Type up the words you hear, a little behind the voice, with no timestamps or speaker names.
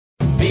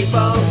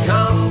People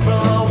come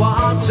from all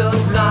walks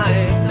of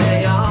life.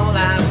 They all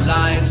have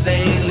lives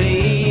they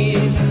lead.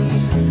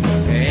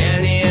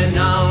 Any and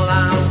all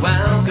are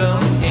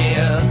welcome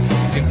here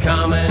to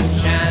come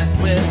and chat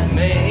with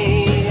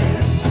me.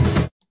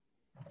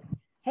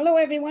 Hello,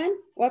 everyone.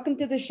 Welcome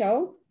to the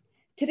show.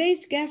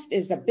 Today's guest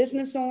is a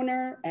business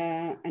owner,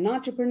 an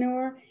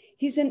entrepreneur.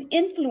 He's an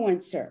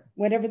influencer,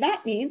 whatever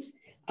that means.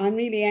 I'm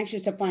really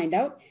anxious to find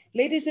out.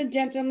 Ladies and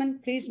gentlemen,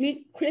 please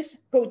meet Chris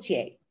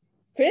Gauthier.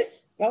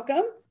 Chris,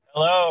 welcome.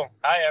 Hello.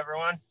 Hi,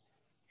 everyone.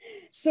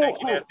 So,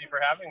 thank you, Nancy, for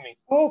having me.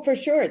 Oh, for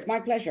sure. It's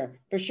my pleasure,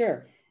 for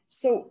sure.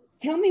 So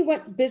tell me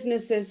what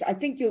businesses, I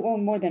think you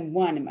own more than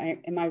one.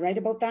 Am I right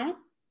about that?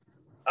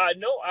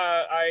 No,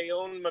 I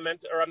own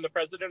Memento, or I'm the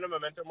president of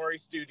Memento Mori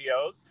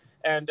Studios,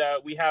 and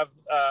we have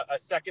a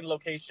second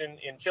location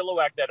in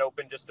Chilliwack that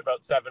opened just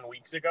about 7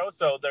 weeks ago.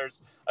 So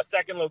there's a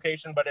second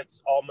location, but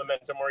it's all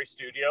Memento Mori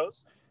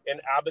Studios. In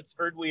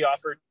Abbotsford, we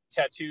offer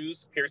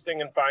tattoos,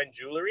 piercing, and fine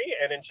jewelry,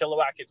 and in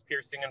Chilliwack, it's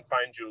piercing and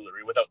fine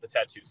jewelry without the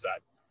tattoo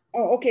side.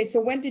 Oh, okay. So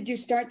when did you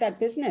start that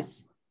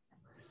business?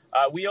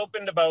 We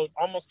opened about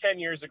almost 10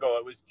 years ago.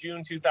 It was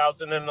June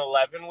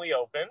 2011 we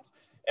opened,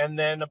 and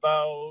then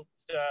about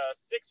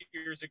 6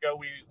 years ago,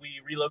 we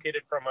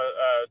relocated from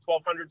a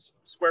 1,200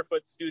 square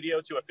foot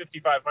studio to a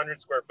 5,500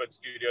 square foot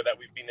studio that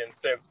we've been in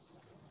since.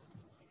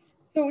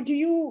 So do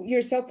you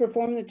yourself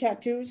perform the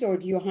tattoos, or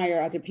do you hire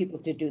other people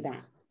to do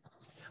that?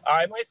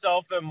 I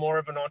myself am more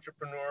of an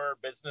entrepreneur,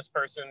 business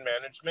person,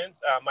 management.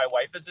 My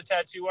wife is a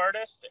tattoo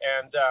artist,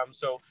 and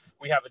so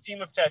we have a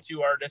team of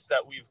tattoo artists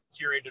that we've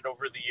curated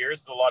over the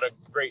years. A lot of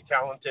great,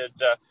 talented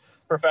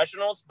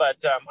professionals,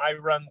 but I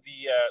run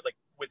the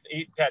with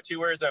 8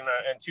 tattooers and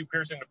 2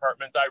 piercing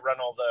departments, I run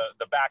all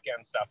the back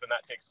end stuff, and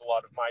that takes a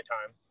lot of my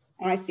time.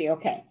 I see.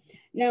 Okay.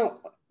 Now,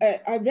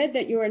 I read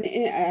that you're an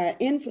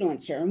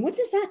influencer, and what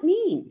does that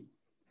mean?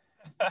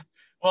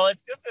 Well,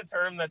 it's just a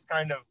term that's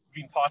kind of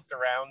being tossed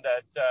around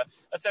that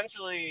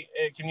essentially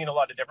it can mean a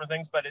lot of different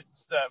things, but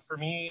it's for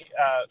me,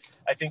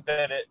 I think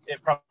that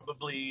it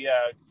probably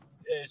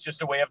is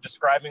just a way of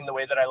describing the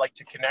way that I like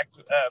to connect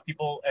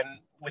people and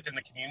within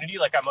the community.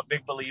 Like, I'm a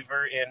big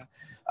believer in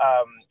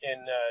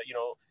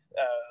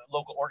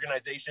local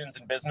organizations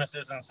and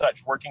businesses and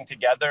such working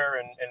together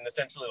and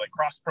essentially like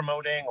cross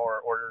promoting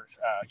or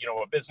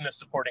a business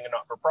supporting a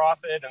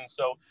not-for-profit. And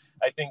so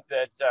I think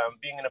that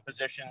being in a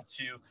position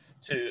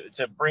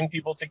to bring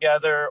people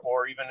together,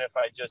 or even if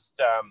I just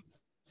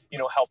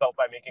help out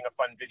by making a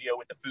fun video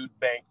with the food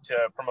bank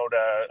to promote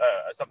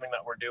something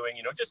that we're doing,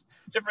 just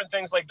different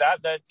things like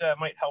that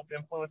might help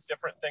influence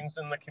different things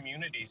in the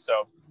community.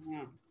 So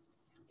yeah.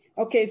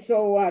 Okay,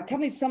 so tell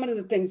me some of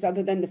the things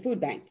other than the food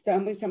bank. Tell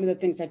me some of the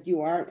things that you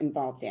are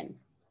involved in.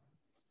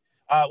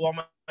 Well,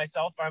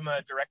 myself, I'm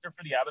a director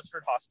for the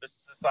Abbotsford Hospice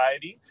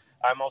Society.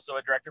 I'm also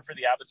a director for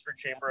the Abbotsford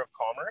Chamber of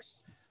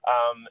Commerce,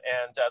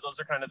 and those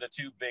are kind of the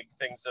 2 big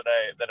things that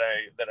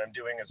I'm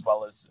doing, as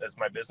well as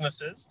my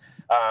businesses.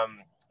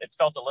 It's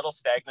felt a little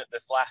stagnant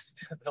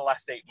the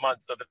last 8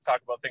 months. So to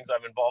talk about things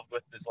I'm involved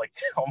with is like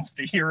almost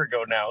a year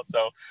ago now.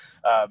 So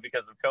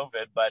because of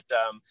COVID, but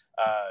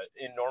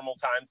in normal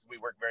times, we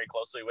work very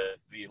closely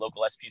with the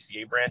local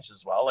SPCA branch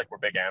as well. Like, we're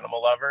big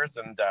animal lovers,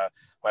 and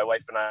my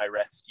wife and I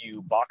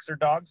rescue boxer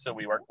dogs. So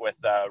we work with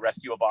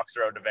Rescue a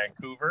Boxer out of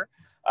Vancouver.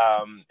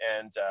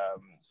 And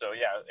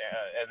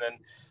then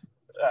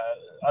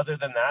other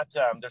than that,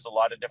 there's a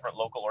lot of different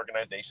local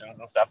organizations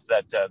and stuff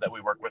that we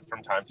work with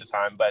from time to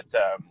time. But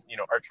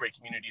Archway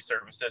Community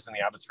Services and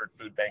the Abbotsford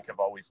Food Bank have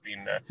always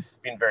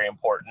been very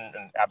important,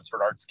 and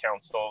Abbotsford Arts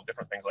Council,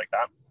 different things like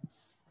that.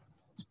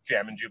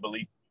 Jam and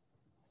Jubilee.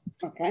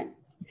 Okay,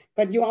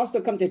 but you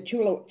also come to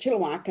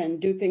Chilliwack and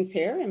do things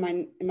here. Am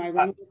I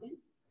wrong?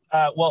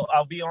 Well,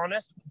 I'll be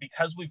honest,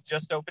 because we've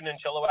just opened in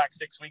Chilliwack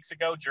 6 weeks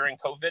ago during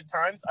COVID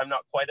times, I'm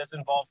not quite as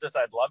involved as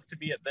I'd love to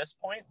be at this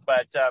point.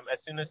 But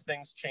as soon as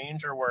things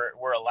change, or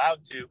we're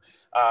allowed to,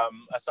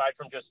 aside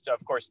from just,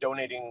 of course,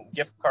 donating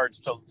gift cards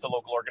to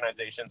local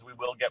organizations, we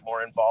will get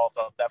more involved.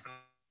 I'll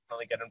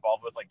definitely get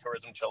involved with like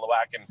Tourism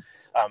Chilliwack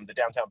and the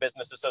Downtown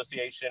Business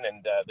Association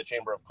and the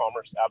Chamber of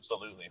Commerce.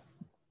 Absolutely.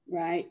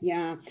 Right.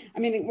 Yeah. I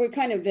mean, we're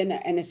kind of in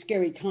a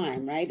scary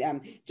time, right?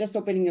 Just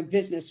opening a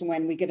business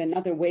when we get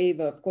another wave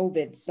of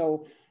COVID.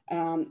 So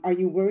are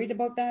you worried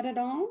about that at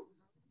all?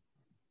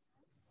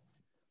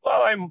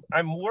 Well,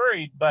 I'm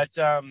worried, but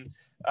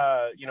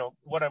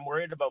what I'm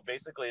worried about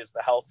basically is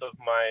the health of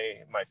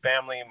my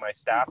family, my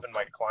staff, and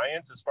my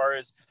clients. As far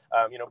as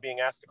being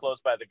asked to close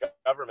by the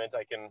government,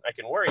 I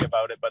can worry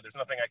about it, but there's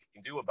nothing I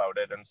can do about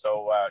it. And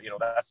so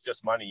that's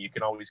just money. You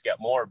can always get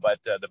more, but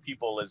the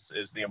people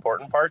is the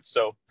important part.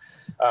 So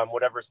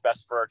whatever's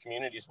best for our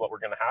community is what we're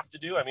going to have to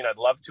do. I mean, I'd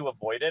love to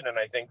avoid it, and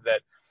I think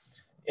that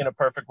in a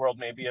perfect world,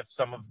 maybe if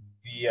some of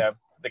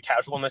the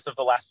casualness of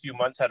the last few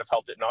months had have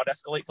helped it not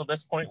escalate till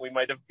this point, we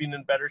might have been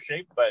in better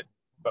shape, but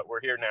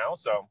we're here now.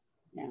 So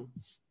yeah,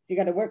 you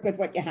got to work with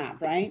what you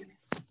have, right?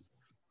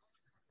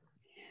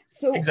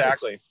 So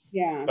exactly.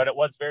 Yeah, but it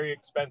was very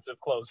expensive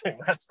closing,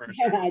 that's for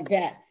sure. I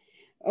bet.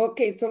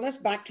 Okay, so let's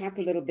backtrack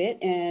a little bit.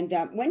 And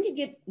when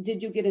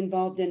did you get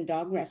involved in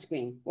dog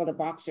rescuing? Well, the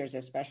boxers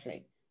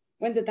especially.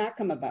 When did that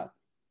come about?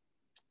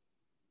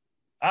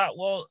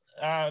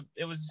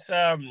 It was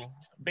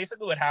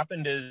basically what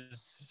happened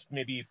is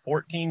maybe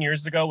 14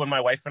 years ago when my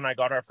wife and I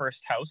got our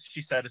first house.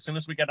 She said, as soon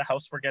as we get a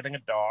house, we're getting a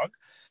dog.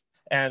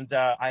 And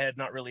I had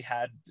not really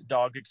had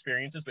dog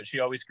experiences, but she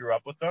always grew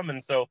up with them.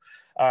 And so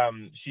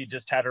she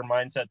just had her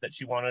mindset that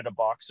she wanted a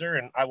boxer,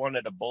 and I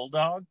wanted a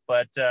bulldog.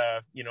 But,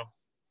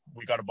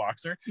 we got a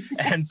boxer.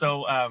 And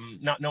so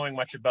not knowing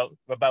much about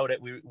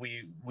it,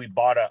 we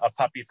bought a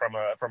puppy from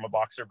a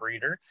boxer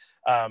breeder.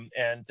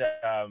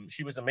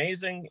 She was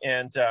amazing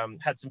and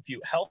had some few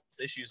health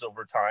issues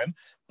over time.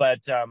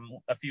 But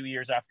a few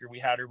years after we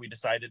had her, we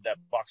decided that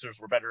boxers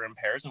were better in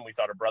pairs, and we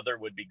thought a brother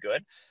would be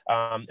good.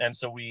 And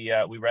so we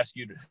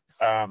rescued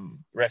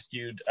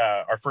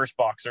our first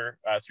boxer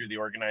through the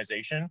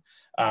organization.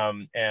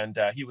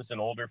 He was an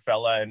older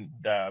fella, and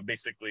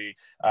basically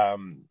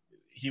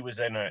he was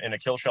in a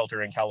kill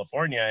shelter in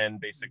California, and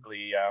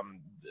basically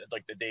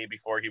like the day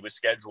before he was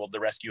scheduled, the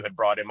rescue had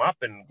brought him up,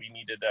 and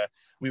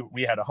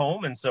we had a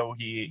home, and so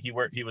he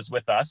was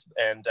with us.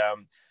 And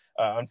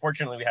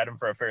unfortunately we had him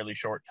for a fairly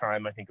short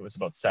time. I think it was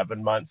about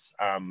 7 months,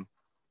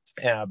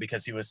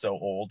 because he was so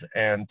old,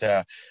 and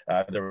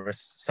there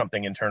was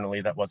something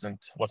internally that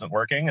wasn't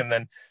working. And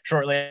then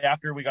shortly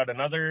after, we got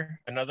another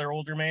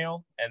older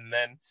male, and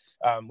then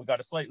we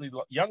got a slightly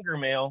younger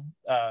male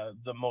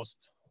the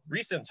most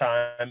recent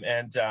time.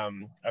 And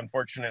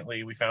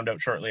unfortunately we found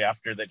out shortly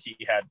after that he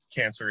had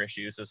cancer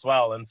issues as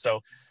well. And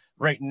so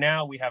right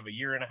now we have a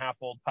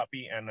 1.5-year-old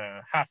puppy and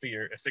a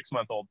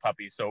 6-month-old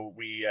puppy. So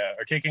we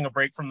are taking a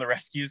break from the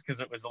rescues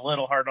because it was a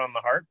little hard on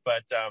the heart,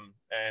 but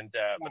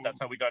that's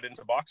how we got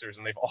into boxers,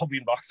 and they've all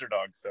been boxer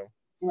dogs. So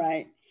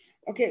right.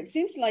 Okay, it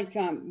seems like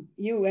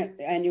you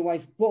and your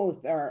wife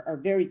both are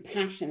very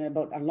passionate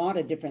about a lot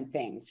of different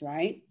things,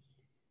 right?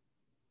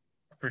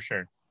 For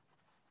sure.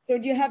 So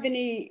do you have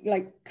any,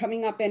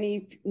 coming up,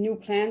 any new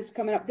plans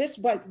coming up? This,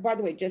 by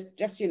the way, just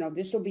this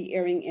will be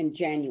airing in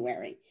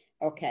January,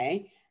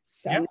 okay?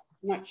 So I'm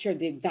not sure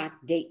the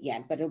exact date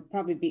yet, but it'll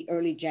probably be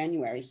early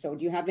January. So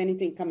do you have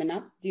anything coming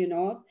up, do you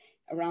know of,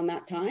 around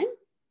that time?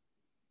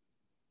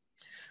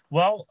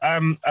 Well,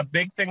 a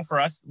big thing for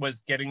us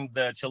was getting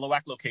the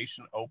Chilliwack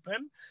location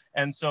open.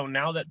 And so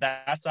now that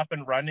that's up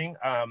and running,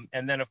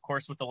 and then of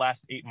course with the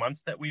last 8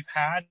 months that we've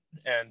had,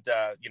 and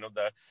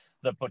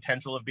the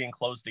potential of being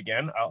closed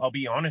again, I'll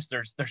be honest,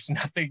 there's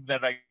nothing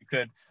that I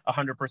could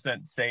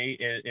 100% say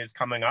is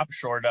coming up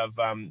short of,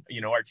 our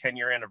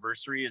 10-year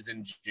anniversary is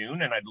in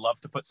June, and I'd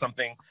love to put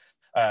something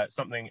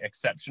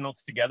exceptional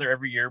together.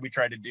 Every year we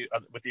try to do,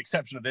 with the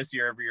exception of this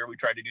year, every year we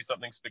try to do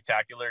something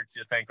spectacular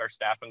to thank our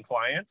staff and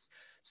clients.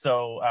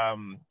 So,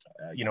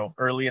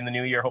 early in the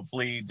new year,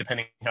 hopefully,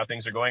 depending how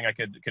things are going, I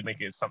could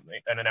make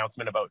an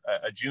announcement about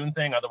a June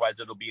thing. Otherwise,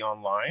 it'll be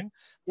online.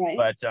 Right.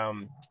 But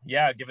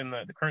given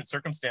the current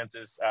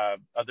circumstances,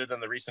 other than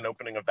the recent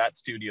opening of that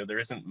studio, there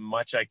isn't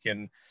much I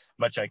can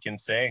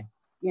say.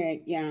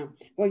 Yeah.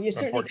 Well, you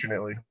certainly,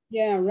 unfortunately.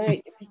 Yeah,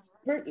 right.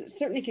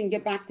 Certainly can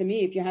get back to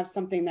me if you have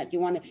something that you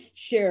want to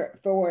share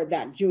for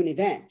that June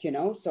event,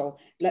 so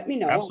let me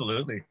know.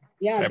 Absolutely.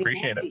 Yeah. I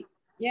appreciate it.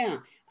 Yeah.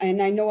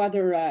 And I know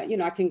other,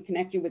 I can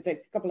connect you with a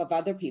couple of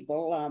other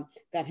people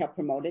that help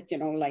promote it,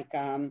 like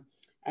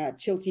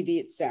chillTV.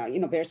 It's,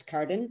 Bears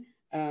Carden,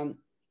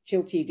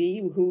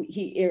 chillTV, who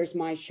he airs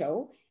my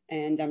show.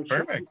 And I'm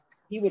sure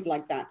he would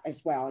like that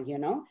as well,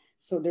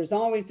 So there's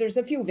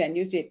a few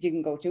venues that you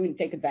can go to and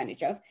take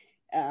advantage of.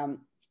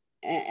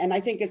 And I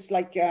think it's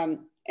like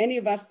any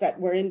of us that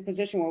we're in a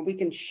position where we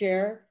can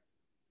share,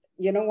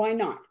 why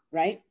not,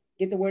 right?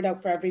 Get the word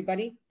out for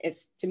everybody.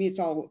 To me, it's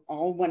all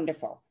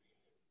wonderful,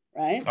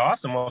 right?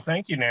 Awesome. Well,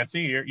 thank you,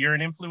 Nancy. You're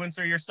an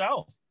influencer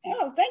yourself.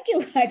 Oh, thank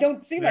you. I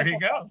don't see myself.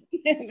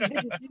 There you go. I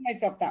didn't see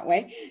myself that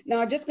way.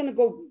 Now, I'm just going to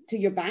go to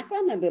your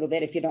background a little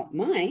bit, if you don't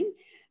mind.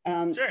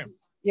 Sure.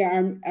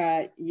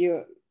 Yeah,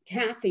 you're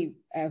Kathy,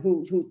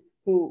 who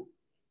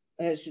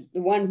is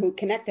the one who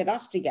connected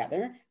us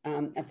together,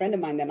 a friend of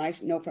mine that I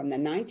know from the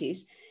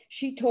 90s.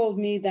 She told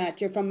me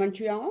that you're from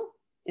Montreal.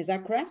 Is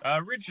that correct?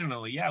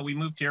 Originally, yeah. We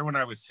moved here when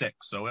I was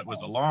 6, so it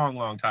was a long,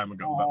 long time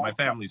ago, but my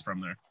family's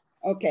from there.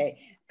 Okay,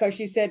 because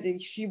she said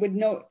that she would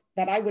know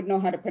that I would know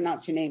how to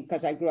pronounce your name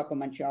because I grew up in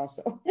Montreal.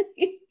 So,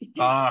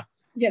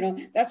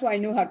 that's why I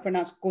knew how to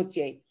pronounce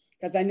Gauthier,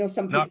 because I know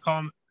some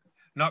people...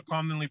 Not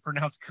commonly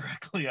pronounced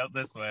correctly out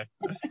this way.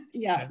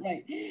 Yeah,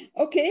 right.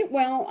 Okay,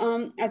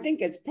 well, I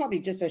think it's probably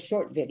just a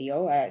short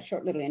video, a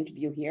short little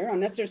interview here.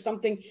 Unless there's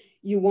something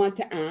you want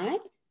to add,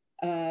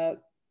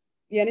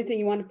 anything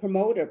you want to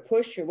promote or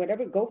push or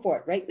whatever, go for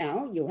it right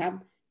now. You have,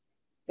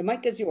 the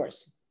mic is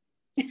yours.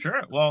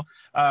 Sure. Well,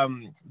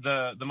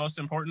 the most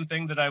important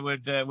thing that I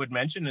would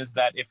mention is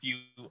that if you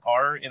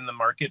are in the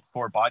market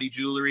for body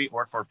jewelry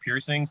or for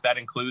piercings, that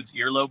includes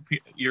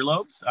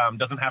earlobes.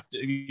 Doesn't have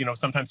to,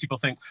 sometimes people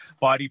think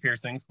body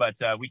piercings, but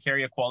we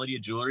carry a quality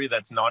of jewelry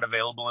that's not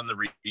available in the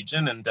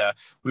region. And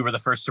we were the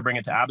first to bring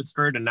it to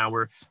Abbotsford, and now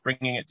we're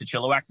bringing it to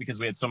Chilliwack because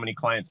we had so many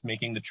clients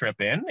making the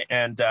trip in.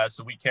 And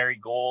so we carry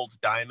gold,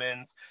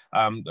 diamonds.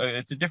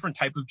 It's a different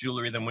type of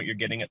jewelry than what you're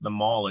getting at the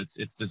mall.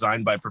 It's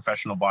designed by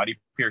professional body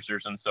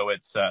piercers. And so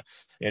it's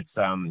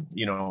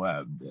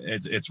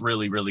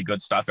really, really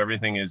good stuff.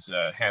 Everything is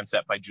hand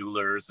set by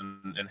jewelers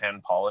and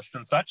hand polished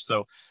and such.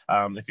 So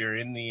if you're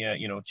in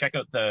the, check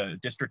out the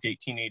District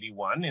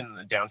 1881 in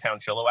the downtown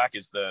Chilliwack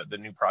is the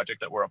new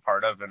project that we're a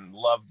part of, and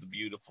love the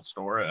beautiful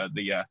store.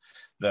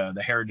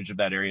 The heritage of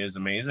that area is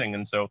amazing.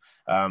 And so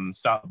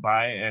stop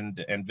by and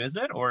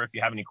visit, or if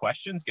you have any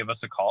questions, give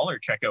us a call or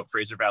check out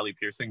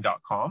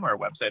FraserValleyPiercing.com. Our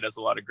website has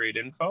a lot of great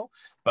info.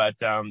 But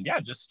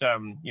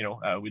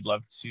we'd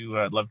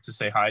love to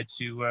say hi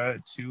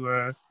to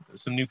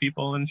some new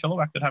people in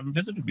Chilliwack that haven't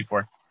visited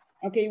before.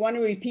 Okay, you want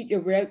to repeat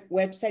your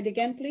website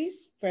again,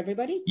 please, for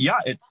everybody? Yeah,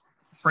 it's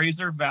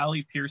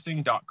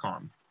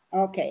FraserValleyPiercing.com.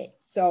 Okay,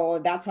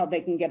 so that's how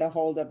they can get a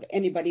hold of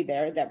anybody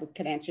there that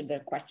can answer their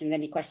questions,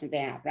 any questions they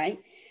have,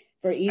 right?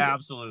 For either.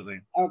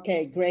 Absolutely.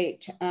 Okay,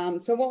 great.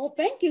 Well,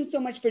 thank you so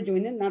much for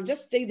doing it. Now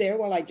just stay there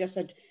while I just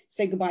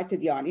say goodbye to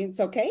the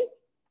audience, okay?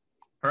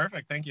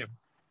 Perfect, thank you.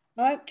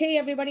 Okay,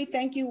 everybody,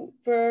 thank you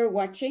for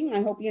watching.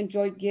 I hope you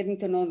enjoyed getting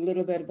to know a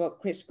little bit about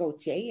Chris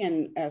Gauthier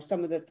and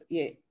some of the,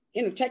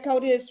 check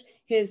out his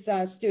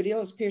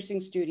studio, his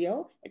piercing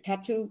studio, a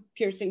tattoo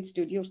piercing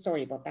studio.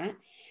 Sorry about that.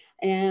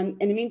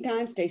 And in the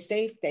meantime, stay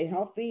safe, stay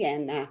healthy,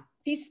 and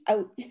peace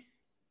out.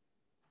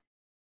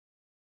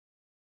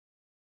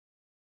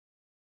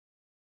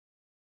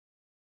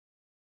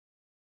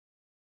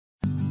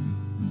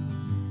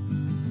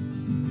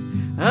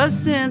 A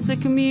sense of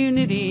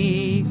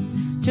community,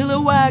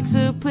 Chilliwack's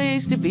a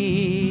place to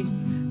be.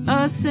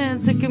 A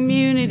sense of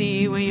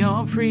community where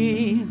you're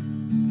free.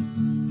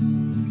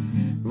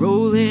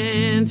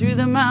 Rolling through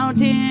the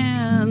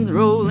mountains,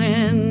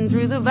 rolling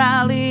through the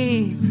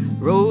valley,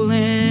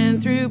 rolling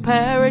through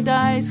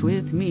paradise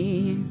with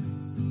me.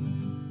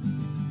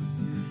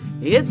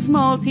 It's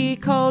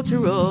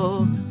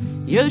multicultural,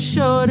 you're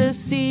sure to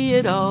see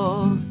it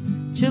all.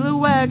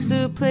 Chilliwack's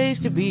the place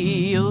to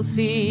be, you'll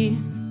see.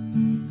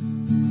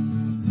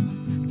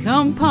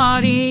 Come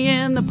party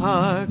in the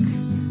park,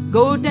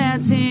 go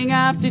dancing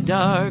after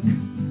dark.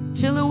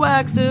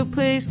 Chilliwack's a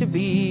place to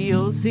be,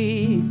 you'll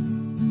see.